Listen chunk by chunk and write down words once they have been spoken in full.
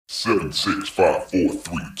Seven, six, five, four,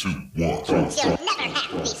 three, two, one. You'll never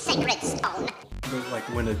have the sacred stone. But like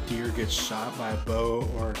when a deer gets shot by a bow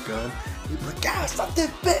or a gun, you'd be like, "God, something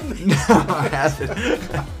bit me." No, I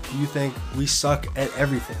haven't. You think we suck at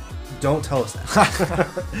everything? Don't tell us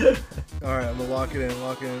that. All right, I'm gonna lock it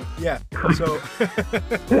in. Yeah. So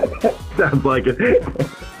Sounds like it.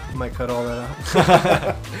 I might cut all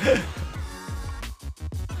that out.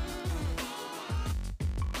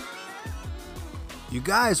 You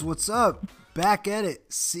guys, what's up? Back at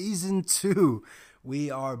it, season 2. We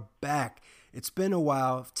are back. It's been a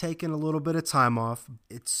while. I've taken a little bit of time off.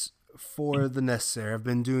 It's for the necessary. I've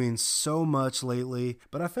been doing so much lately,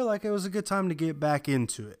 but I feel like it was a good time to get back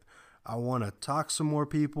into it. I want to talk some more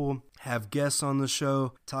people, have guests on the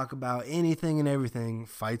show, talk about anything and everything,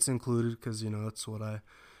 fights included, because, that's what I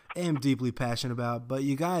am deeply passionate about. But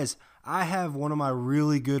you guys, I have one of my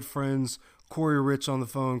really good friends, Cory Rich, on the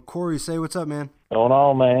phone. Cory, say what's up, man. Going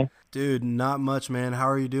on, man. Dude, not much, man. How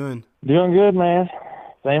are you doing? Doing good, man.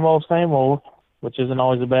 Same old, which isn't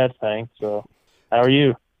always a bad thing. So, how are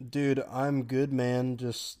you? Dude, I'm good, man.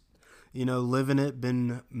 Just, living it.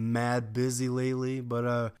 Been mad busy lately.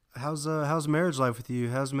 But how's marriage life with you?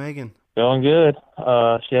 How's Megan? Going good.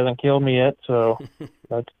 She hasn't killed me yet, so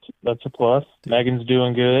that's a plus. Dude. Megan's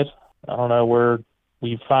doing good. I don't know,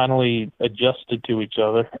 we finally adjusted to each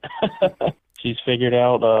other. She's figured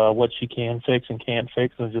out what she can fix and can't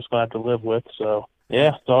fix, and just gonna have to live with. So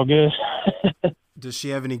yeah, it's all good. Does she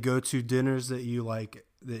have any go-to dinners that you like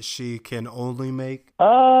that she can only make?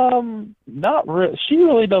 Not really. She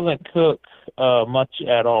really doesn't cook much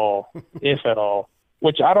at all, if at all.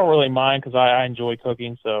 Which I don't really mind because I enjoy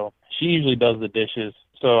cooking. So she usually does the dishes.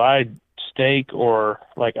 So I steak or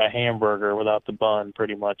like a hamburger without the bun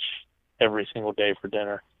pretty much every single day for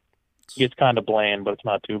dinner. It's kind of bland, but it's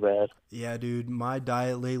not too bad. Yeah, dude, my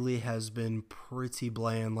diet lately has been pretty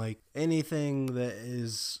bland. Like anything that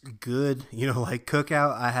is good, like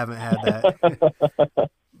cookout, I haven't had that.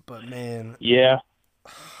 But man, yeah,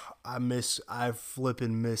 I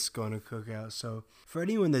flipping miss going to cookout. So for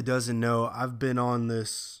anyone that doesn't know, I've been on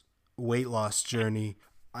this weight loss journey.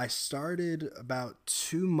 I started about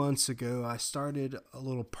 2 months ago. I started a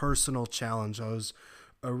little personal challenge. I was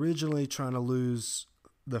originally trying to lose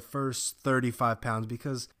the first 35 pounds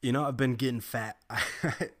because I've been getting fat.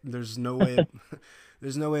 There's no way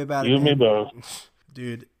about it. You and me both.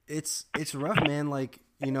 Dude, it's rough, man. Like,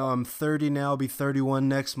 I'm 30 now, I'll be 31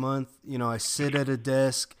 next month. I sit at a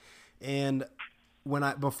desk, and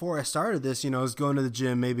before I started this, I was going to the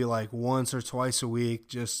gym maybe like once or twice a week,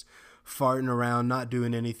 just farting around, not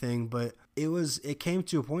doing anything. But it came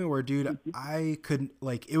to a point where, dude, I couldn't,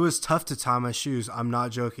 like, it was tough to tie my shoes. I'm not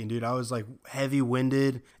joking, dude. I was like heavy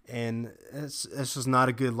winded, and it's just not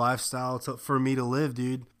a good lifestyle for me to live,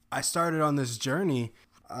 dude. I started on this journey.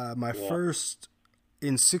 First,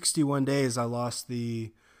 in 61 days, I lost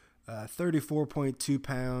the 34.2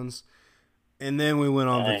 pounds. And then we went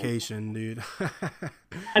on vacation, dude.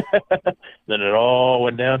 Then it all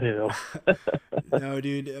went downhill. No,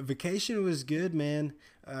 dude, vacation was good, man.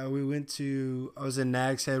 I was in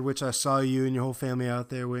Nag's Head, which I saw you and your whole family out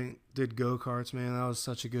there. We did go-karts, man. That was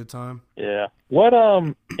such a good time. Yeah. What,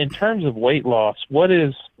 in terms of weight loss,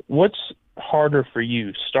 what's harder for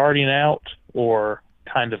you, starting out or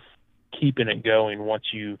kind of keeping it going once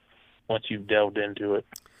you've delved into it?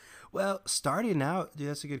 Well, starting out, dude,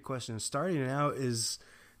 that's a good question. Starting out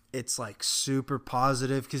it's like super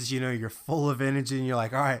positive because, you're full of energy and you're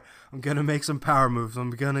like, all right, I'm going to make some power moves.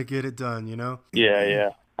 I'm going to get it done,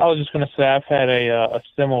 Yeah. I was just going to say I've had a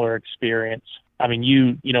similar experience. I mean,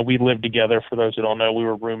 we lived together. For those who don't know, we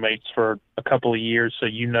were roommates for a couple of years. So,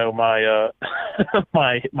 my,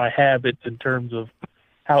 my habits in terms of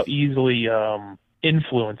how easily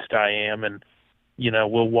influenced I am. And,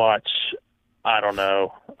 we'll watch, I don't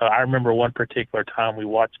know. I remember one particular time we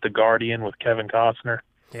watched The Guardian with Kevin Costner.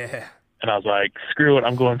 Yeah. And I was like, screw it,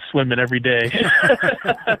 I'm going swimming every day.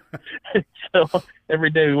 So every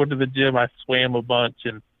day we went to the gym, I swam a bunch,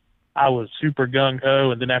 and I was super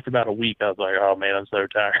gung-ho. And then after about a week, I was like, oh, man, I'm so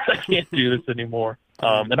tired. I can't do this anymore.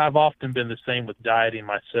 And I've often been the same with dieting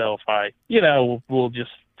myself. I, will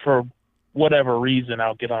just, for whatever reason,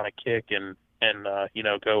 I'll get on a kick and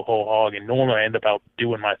go whole hog. And normally I end up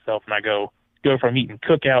outdoing myself, and I go from eating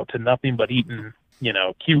cookout to nothing but eating,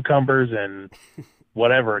 cucumbers and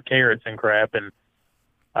whatever, carrots and crap. And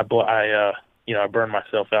I burn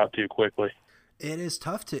myself out too quickly. It is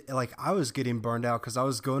tough to, like, I was getting burned out because I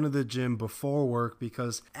was going to the gym before work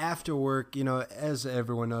because after work, as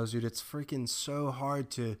everyone knows, dude, it's freaking so hard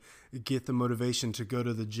to get the motivation to go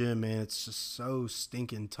to the gym, man. It's just so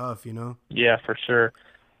stinking tough, Yeah, for sure.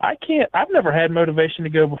 I've never had motivation to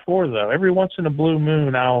go before, though. Every once in a blue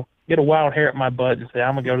moon, I'll get a wild hair at my butt and say,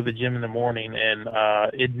 I'm going to go to the gym in the morning, and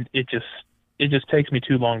it just takes me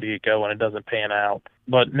too long to get going. It doesn't pan out.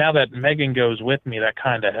 But now that Megan goes with me, that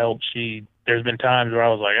kind of helps. There's been times where I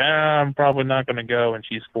was like, I'm probably not going to go, and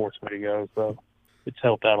she's forced me to go. So it's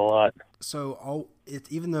helped out a lot. So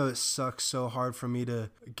even though it sucks so hard for me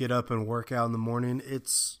to get up and work out in the morning, it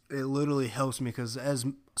literally helps me because as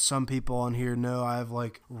some people on here know, I have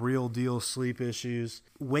like real deal sleep issues.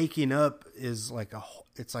 Waking up is like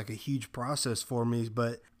a huge process for me,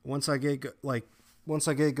 but once I get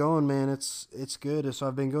going, man, it's good. So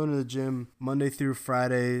I've been going to the gym Monday through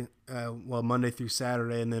Friday, Monday through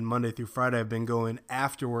Saturday, and then Monday through Friday I've been going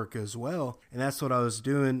after work as well. And that's what I was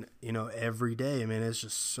doing, every day. I mean, it's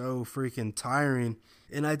just so freaking tiring.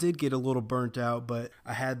 And I did get a little burnt out, but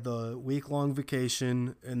I had the week-long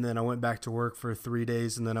vacation, and then I went back to work for 3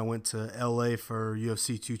 days, and then I went to LA for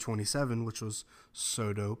UFC 227, which was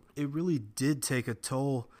so dope. It really did take a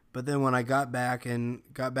toll. But then when I got back into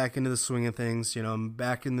the swing of things, I'm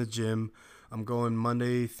back in the gym. I'm going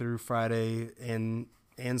Monday through Friday and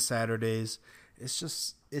Saturdays.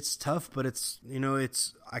 It's tough, but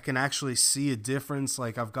I can actually see a difference.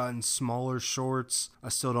 Like I've gotten smaller shorts. I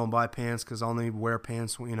still don't buy pants because I only wear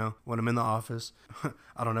pants, when I'm in the office.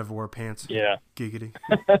 I don't ever wear pants. Yeah. Giggity.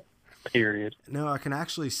 Period. No, I can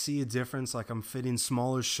actually see a difference. Like I'm fitting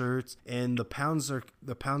smaller shirts, and the pounds are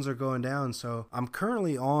going down. So I'm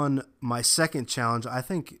currently on my second challenge.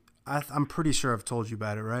 I'm pretty sure I've told you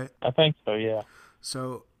about it, right? I think so. Yeah.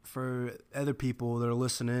 So for other people that are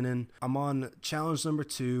listening, and I'm on challenge number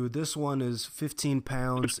 2. This one is 15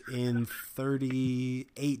 pounds in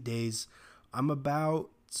 38 days. I'm about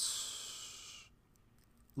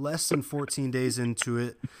less than 14 days into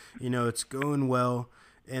it. It's going well.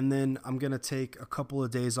 And then I'm going to take a couple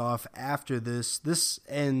of days off after this. This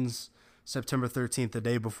ends September 13th, the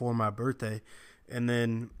day before my birthday. And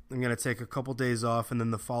then I'm going to take a couple days off. And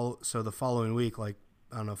then the following week, like,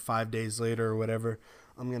 I don't know, 5 days later or whatever,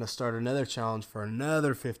 I'm going to start another challenge for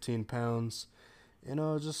another 15 pounds.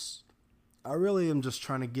 I really am just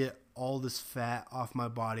trying to get all this fat off my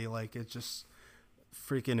body. Like, it just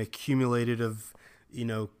freaking accumulated of,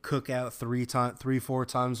 cook out 4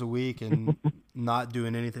 times a week and not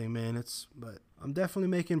doing anything, man. But I'm definitely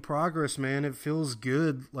making progress, man. It feels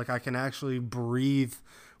good. Like I can actually breathe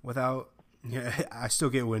without, I still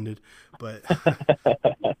get winded, but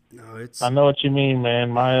no, I know what you mean, man.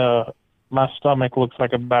 My stomach looks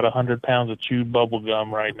like about 100 pounds of chewed bubble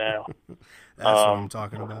gum right now. That's what I'm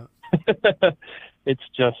talking about. It's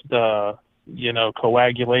just,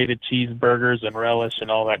 coagulated cheeseburgers and relish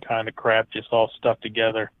and all that kind of crap just all stuck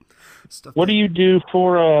together. What do you do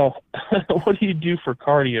for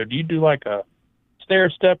cardio? Do you do like a stair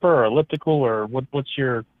stepper or elliptical, or what's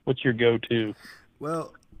your go-to?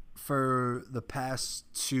 Well, for the past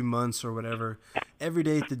 2 months or whatever, every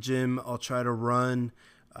day at the gym I'll try to run,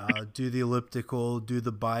 do the elliptical, do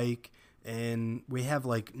the bike. And we have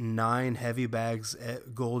like 9 heavy bags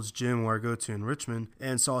at Gold's Gym where I go to in Richmond.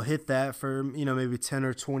 And so I'll hit that for, maybe 10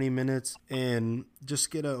 or 20 minutes and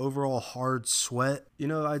just get an overall hard sweat.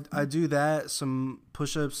 I do that, some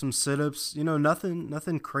push-ups, some sit-ups,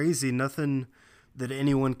 nothing crazy, nothing that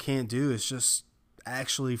anyone can't do. It's just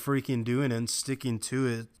actually freaking doing it and sticking to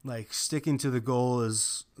it. Like sticking to the goal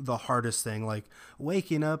is the hardest thing. Like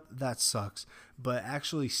waking up, that sucks, but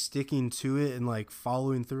actually sticking to it and like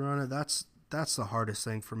following through on it, that's the hardest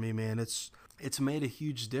thing for me, man. It's made a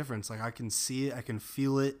huge difference. Like I can see it, I can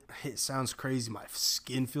feel it. It sounds crazy. My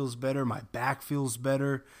skin feels better, my back feels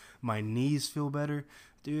better, my knees feel better.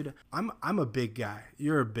 Dude, I'm a big guy.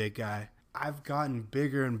 You're a big guy. I've gotten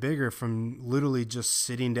bigger and bigger from literally just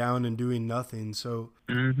sitting down and doing nothing. So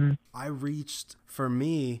I reached, for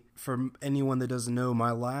anyone that doesn't know,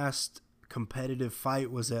 my last competitive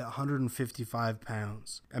fight was at 155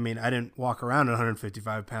 pounds. I mean, I didn't walk around at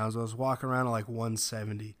 155 pounds. I was walking around at like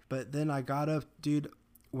 170. But then I got up, dude,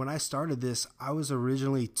 when I started this, I was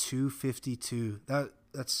originally 252.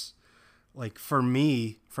 That's like, for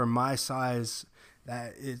me, for my size,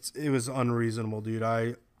 it was unreasonable, dude.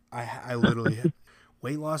 I literally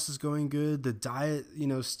weight loss is going good. The diet,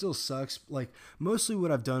 still sucks. Like mostly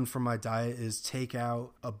what I've done for my diet is take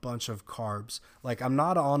out a bunch of carbs. Like I'm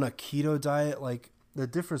not on a keto diet. Like the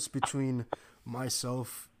difference between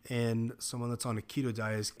myself and someone that's on a keto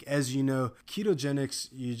diet is, as you know, ketogenics,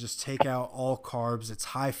 you just take out all carbs. It's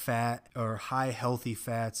high fat or high healthy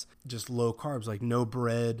fats, just low carbs, like no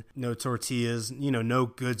bread, no tortillas, no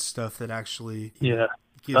good stuff that actually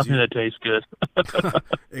gives Something you that tastes good.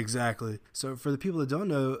 exactly. So for the people that don't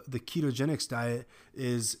know, the ketogenics diet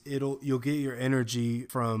is you'll get your energy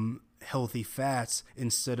from healthy fats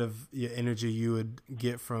instead of the energy you would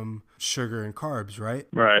get from sugar and carbs, right?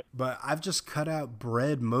 Right. But I've just cut out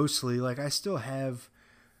bread mostly. Like I still have,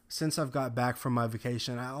 since I've got back from my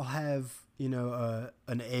vacation, I'll have,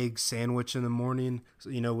 an egg sandwich in the morning,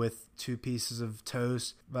 with 2 pieces of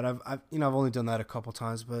toast. But I've only done that a couple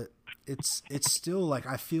times, but it's still like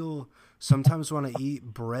I feel sometimes when I eat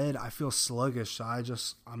bread, I feel sluggish. So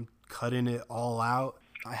I'm cutting it all out.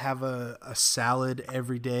 I have a salad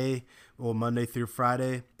every day, Monday through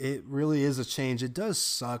Friday. It really is a change. It does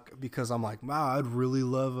suck because I'm like, wow, I'd really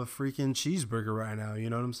love a freaking cheeseburger right now. You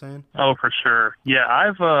know what I'm saying? Oh, for sure. Yeah,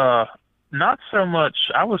 I've not so much.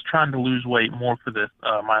 I was trying to lose weight more for this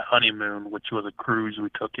my honeymoon, which was a cruise we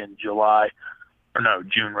took in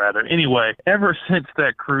June rather. Anyway, ever since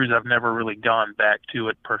that cruise, I've never really gone back to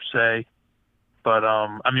it per se. But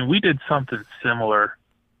we did something similar.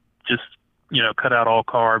 Just cut out all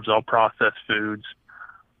carbs, all processed foods.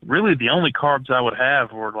 Really, the only carbs I would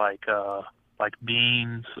have were like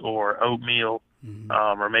beans or oatmeal,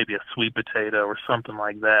 or maybe a sweet potato or something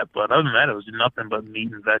like that. But other than that, it was nothing but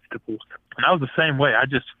meat and vegetables. And I was the same way. I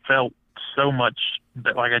just felt so much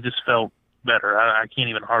I just felt better. I can't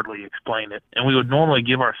even hardly explain it. And we would normally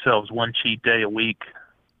give ourselves one cheat day a week,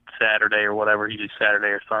 Saturday or whatever, usually Saturday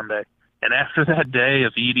or Sunday. And after that day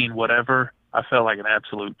of eating whatever, I felt like an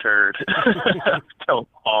absolute turd. I felt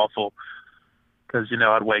awful because,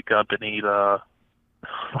 I'd wake up and eat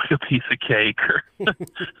like a piece of cake or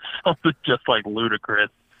something just like ludicrous,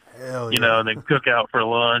 Hell yeah. And then cook out for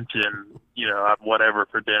lunch and, whatever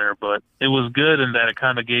for dinner. But it was good in that it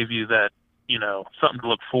kind of gave you that, something to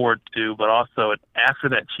look forward to. But also after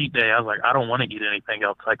that cheat day, I was like, I don't want to eat anything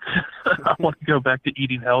else like this. I want to go back to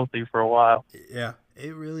eating healthy for a while. Yeah,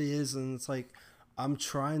 it really is. And it's like, I'm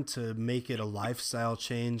trying to make it a lifestyle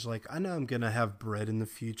change. Like, I know I'm going to have bread in the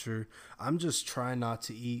future. I'm just trying not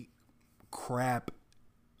to eat crap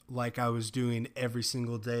like I was doing every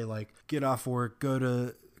single day. Like, get off work, go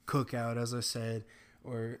to cookout, as I said,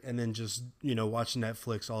 and then just, watching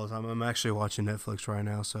Netflix all the time. I'm actually watching Netflix right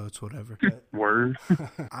now, so it's whatever. Word.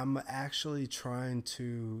 I'm actually trying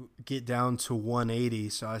to get down to 180,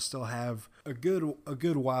 so I still have a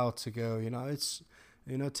good while to go. It's,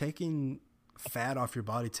 taking fat off your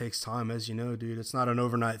body takes time, as you know, dude. It's not an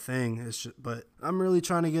overnight thing. But I'm really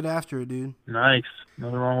trying to get after it, dude. Nice.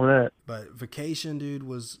 Nothing wrong with that. But vacation, dude,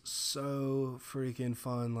 was so freaking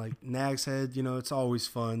fun. Like Nag's Head, it's always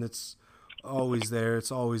fun. It's always there.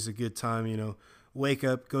 It's always a good time, Wake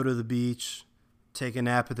up, go to the beach, take a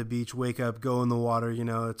nap at the beach, wake up, go in the water,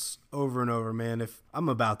 it's over and over, man. If I'm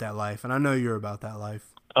about that life, and I know you're about that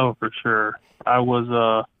life. Oh, for sure. I was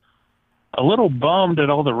a little bummed at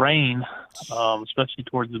all the rain, especially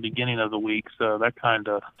towards the beginning of the week, so that kind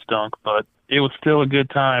of stunk, but it was still a good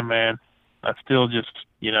time, man. I still just,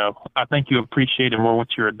 I think you appreciate it more once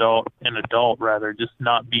you're an adult rather, just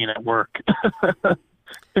not being at work.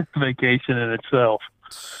 It's vacation in itself.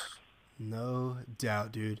 No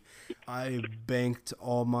doubt, dude. I banked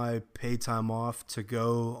all my pay time off to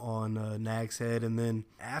go on Nag's Head, and then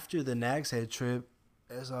after the Nag's Head trip,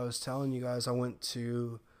 as I was telling you guys, I went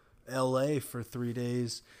to LA for 3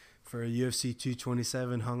 days for UFC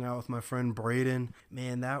 227, hung out with my friend Braden.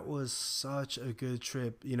 Man, that was such a good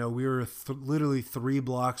trip. We were literally 3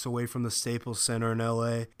 blocks away from the Staples Center in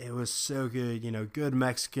LA. It was so good, good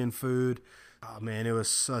Mexican food. Oh man, it was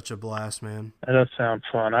such a blast, man. That does sound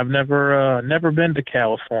fun. I've never been to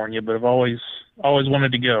California, but I've always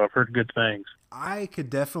wanted to go. I've heard good things. I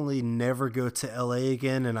could definitely never go to LA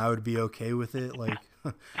again, and I would be okay with it. Like,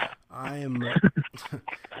 I'm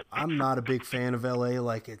not a big fan of LA.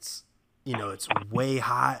 Like, it's way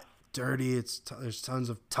hot, dirty. There's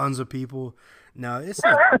tons of people. No, it's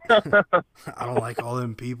not. I don't like all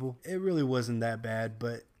them people. It really wasn't that bad,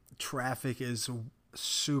 but traffic is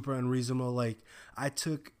super unreasonable. Like, I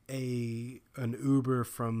took an Uber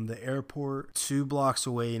from the airport 2 blocks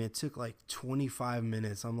away, and it took like 25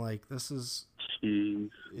 minutes. I'm like, this is... Jeez.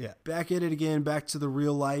 Yeah. Back at it again, back to the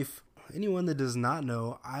real life. Anyone that does not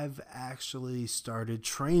know, I've actually started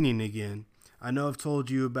training again. I know I've told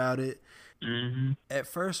you about it. Mm-hmm. At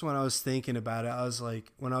first, when I was thinking about it, I was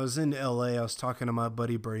like, when I was in LA, I was talking to my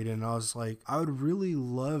buddy Braden, and I was like, I would really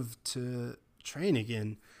love to train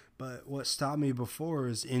again. But what stopped me before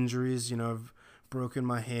is injuries. I've broken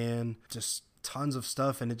my hand, just tons of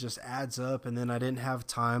stuff, and it just adds up. And then I didn't have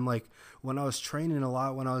time. Like, when I was training a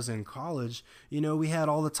lot when I was in college, we had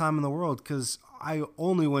all the time in the world because I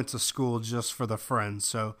only went to school just for the friends.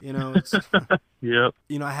 So, it's, Yep.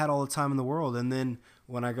 I had all the time in the world. And then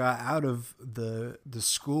when I got out of the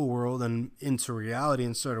school world and into reality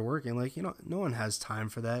and started working, like, no one has time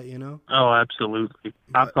for that, Oh, absolutely.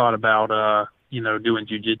 I thought about, doing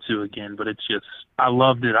jujitsu again, but it's just, I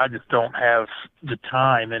loved it. I just don't have the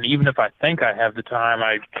time. And even if I think I have the time,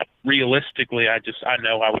 I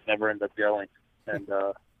know I would never end up going. And,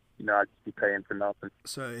 I'd just be paying for nothing.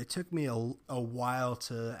 So it took me a while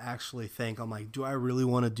to actually think. I'm like, do I really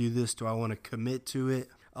want to do this? Do I want to commit to it?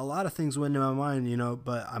 A lot of things went in my mind,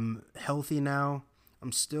 but I'm healthy now.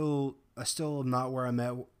 I still am not where I'm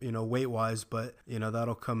at, weight wise, but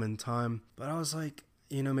that'll come in time. But I was like,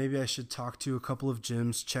 maybe I should talk to a couple of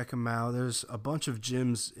gyms, check them out. There's a bunch of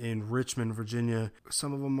gyms in Richmond, Virginia.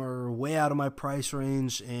 Some of them are way out of my price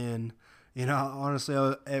range. And,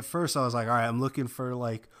 honestly, at first I was like, all right, I'm looking for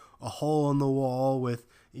like a hole in the wall with,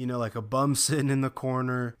 like a bum sitting in the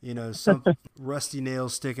corner, some rusty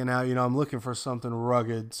nails sticking out. I'm looking for something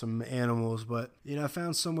rugged, some animals. But, I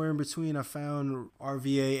found somewhere in between. I found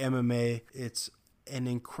RVA MMA. It's an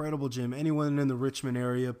incredible gym. Anyone in the Richmond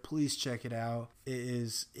area, please check it out. It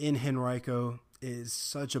is in Henrico. It is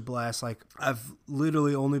such a blast. Like, I've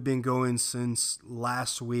literally only been going since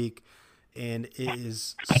last week, and it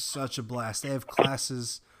is such a blast. They have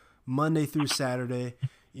classes Monday through Saturday,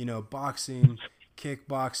 boxing,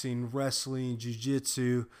 kickboxing, wrestling,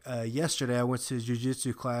 jiu-jitsu. Yesterday I went to a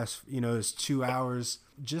jiu-jitsu class, it was 2 hours.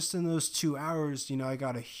 Just in those 2 hours, I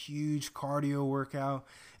got a huge cardio workout,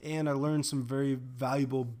 and I learned some very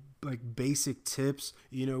valuable, like, basic tips.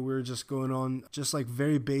 We were just going on just like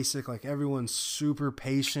very basic, like everyone's super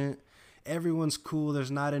patient. Everyone's cool.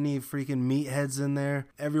 There's not any freaking meatheads in there.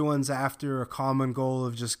 Everyone's after a common goal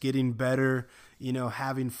of just getting better,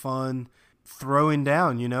 having fun, throwing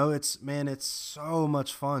down, it's so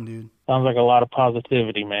much fun, dude. Sounds like a lot of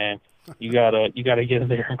positivity, man. You gotta get in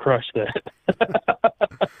there and crush that.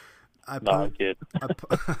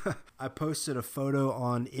 I posted a photo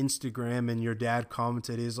on Instagram, and your dad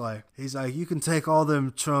commented. He's like, you can take all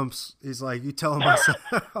them trumps. He's like, you tell him I said.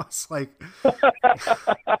 I was like,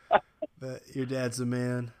 but your dad's a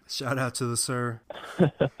man. Shout out to the sir.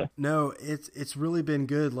 No, it's really been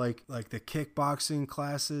good. Like the kickboxing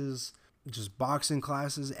classes, just boxing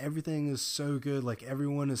classes, everything is so good. Like,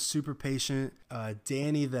 everyone is super patient.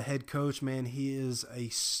 Danny, the head coach, man, he is a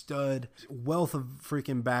stud, wealth of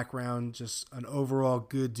freaking background, just an overall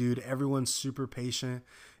good dude. Everyone's super patient.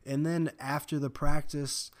 And then after the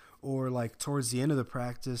practice, or like towards the end of the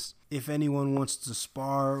practice, if anyone wants to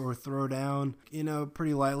spar or throw down,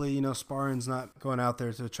 pretty lightly, sparring's not going out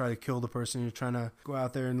there to try to kill the person. You're trying to go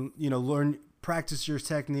out there and, learn, practice your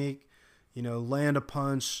technique, land a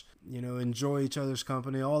punch, enjoy each other's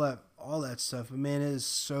company, all that stuff. But man, it is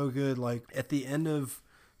so good. Like, at the end of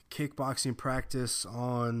kickboxing practice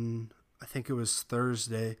on, I think it was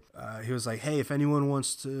Thursday, he was like, hey, if anyone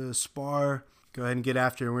wants to spar, go ahead and get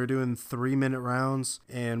after it. And we were doing 3-minute rounds,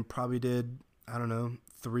 and probably did,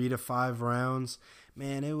 3 to 5 rounds.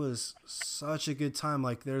 Man, it was such a good time.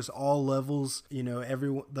 Like, there's all levels,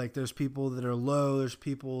 everyone, like, there's people that are low, there's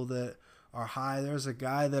people that are high. There's a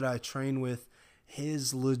guy that I train with.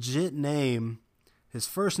 His legit name, his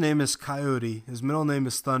first name is Coyote. His middle name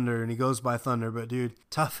is Thunder, and he goes by Thunder. But dude,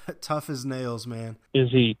 tough as nails, man.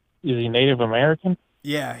 Is he Native American?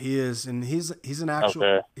 Yeah, he is, and he's an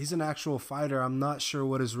actual fighter. I'm not sure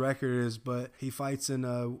what his record is, but he fights in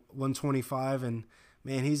 125, and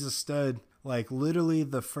man, he's a stud. Like, literally,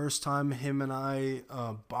 the first time him and I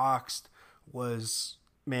boxed was,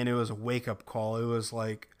 man, it was a wake up call. It was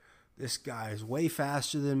like, this guy is way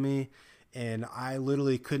faster than me. And I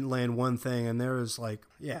literally couldn't land one thing. And there was like,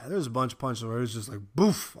 there was a bunch of punches where it was just like,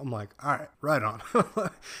 boof. I'm like, all right, right on.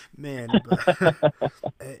 Man, but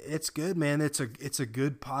it's good, man. It's a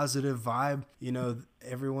good, positive vibe.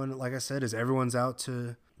 Everyone, like I said, everyone's out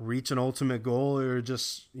to reach an ultimate goal or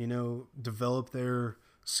just, develop their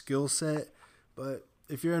skill set. But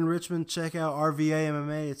if you're in Richmond, check out RVA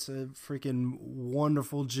MMA. It's a freaking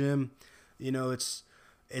wonderful gym.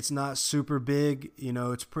 It's not super big,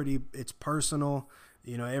 it's personal,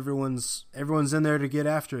 everyone's in there to get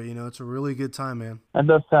after it. It's a really good time, man. That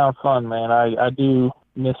does sound fun, man. I do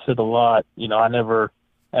miss it a lot. I never,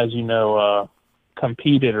 as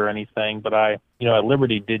competed or anything, but I, at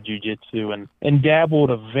Liberty did jiu-jitsu and dabbled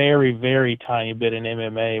a very, very tiny bit in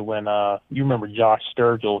MMA when, you remember Josh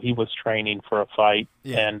Sturgill, he was training for a fight.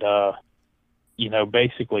 Yeah. And,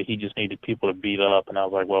 basically he just needed people to beat up. And I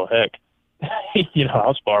was like, well, heck,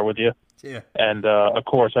 I'll spar with you. Yeah. And, of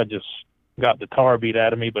course, I just got the tar beat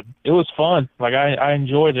out of me, but it was fun. Like, I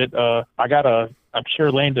enjoyed it. I'm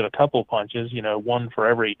sure landed a couple punches, one for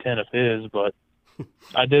every 10 of his, but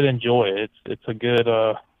I did enjoy it. It's a good,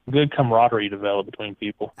 good camaraderie develop between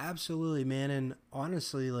people. Absolutely, man. And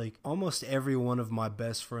honestly, like almost every one of my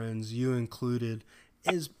best friends, you included,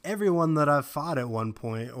 is everyone that I've fought at one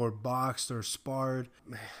point or boxed or sparred.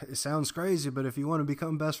 It sounds crazy, but if you want to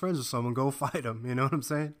become best friends with someone, go fight them. You know what I'm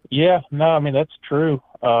saying? Yeah, no, I mean, that's true.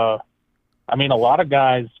 I mean, a lot of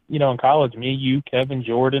guys, you know, in college, me, you, Kevin,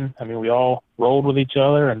 Jordan, I mean, we all rolled with each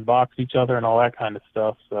other and boxed each other and all that kind of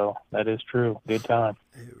stuff. So that is true. Good time.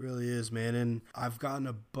 It really is, man. And I've gotten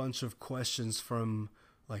a bunch of questions from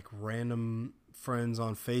like random friends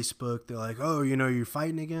on Facebook. They're like, oh, you know, you're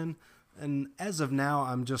fighting again? And as of now,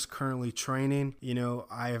 I'm just currently training. You know,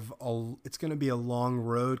 it's going to be a long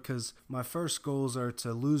road because my first goals are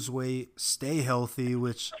to lose weight, stay healthy,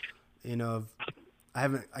 which, you know,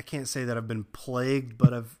 I can't say that I've been plagued,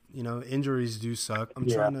 but injuries do suck. I'm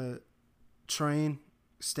trying to train,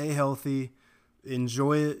 stay healthy,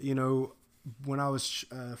 enjoy it. You know, when I was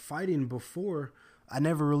fighting before, I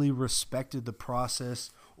never really respected the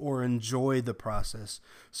process or enjoyed the process.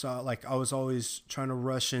 So like I was always trying to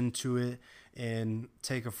rush into it and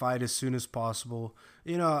take a fight as soon as possible.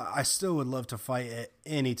 You know, I still would love to fight at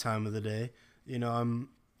any time of the day. You know,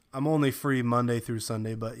 I'm only free Monday through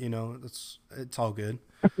Sunday, but you know, it's all good.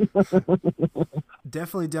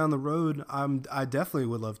 Definitely down the road, I definitely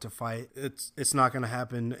would love to fight. It's not going to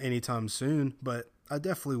happen anytime soon, but I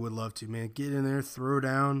definitely would love to, man. Get in there, throw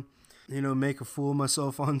down, you know, make a fool of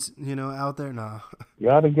myself on, you know, out there. Nah. You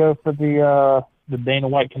got to go for the Dana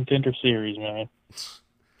White Contender Series, man.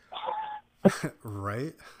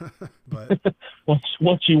 Right? But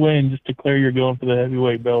once you win, just declare you're going for the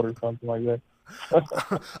heavyweight belt or something like that.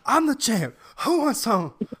 I'm the champ. Who wants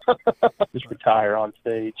some? Just retire on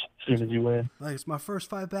stage as soon as you win. Like, it's my first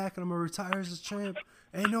fight back, and I'm going to retire as a champ.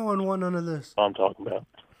 Ain't no one won none of this. That's what I'm talking about.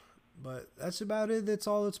 But that's about it. That's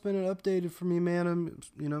all that's been updated for me, man. I'm,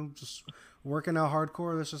 you know, just working out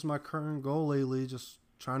hardcore. That's just my current goal lately. Just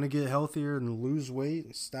trying to get healthier and lose weight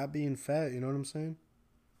and stop being fat. You know what I'm saying?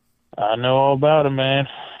 I know all about it, man.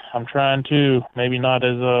 I'm trying to. Maybe not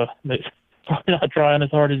probably not trying as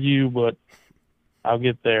hard as you, but I'll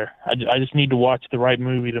get there. I just need to watch the right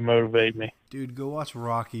movie to motivate me. Dude, go watch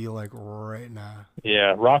Rocky, like, right now.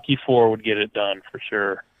 Yeah, Rocky 4 would get it done for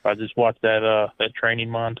sure. If I just watched that training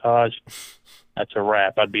montage, that's a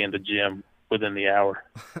wrap. I'd be in the gym within the hour.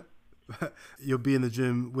 You'll be in the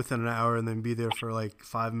gym within an hour and then be there for like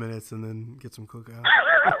 5 minutes and then get some cookout.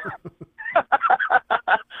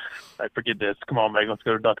 I forget this. Come on, Meg. Let's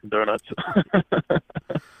go to Dunkin' Donuts.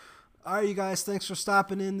 All right, you guys, thanks for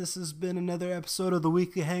stopping in. This has been another episode of The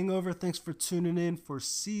Weekly Hangover. Thanks for tuning in for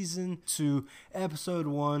Season 2, Episode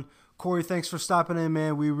 1. Cory, thanks for stopping in,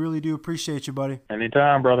 man. We really do appreciate you, buddy.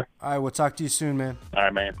 Anytime, brother. All right, we'll talk to you soon, man. All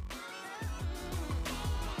right, man.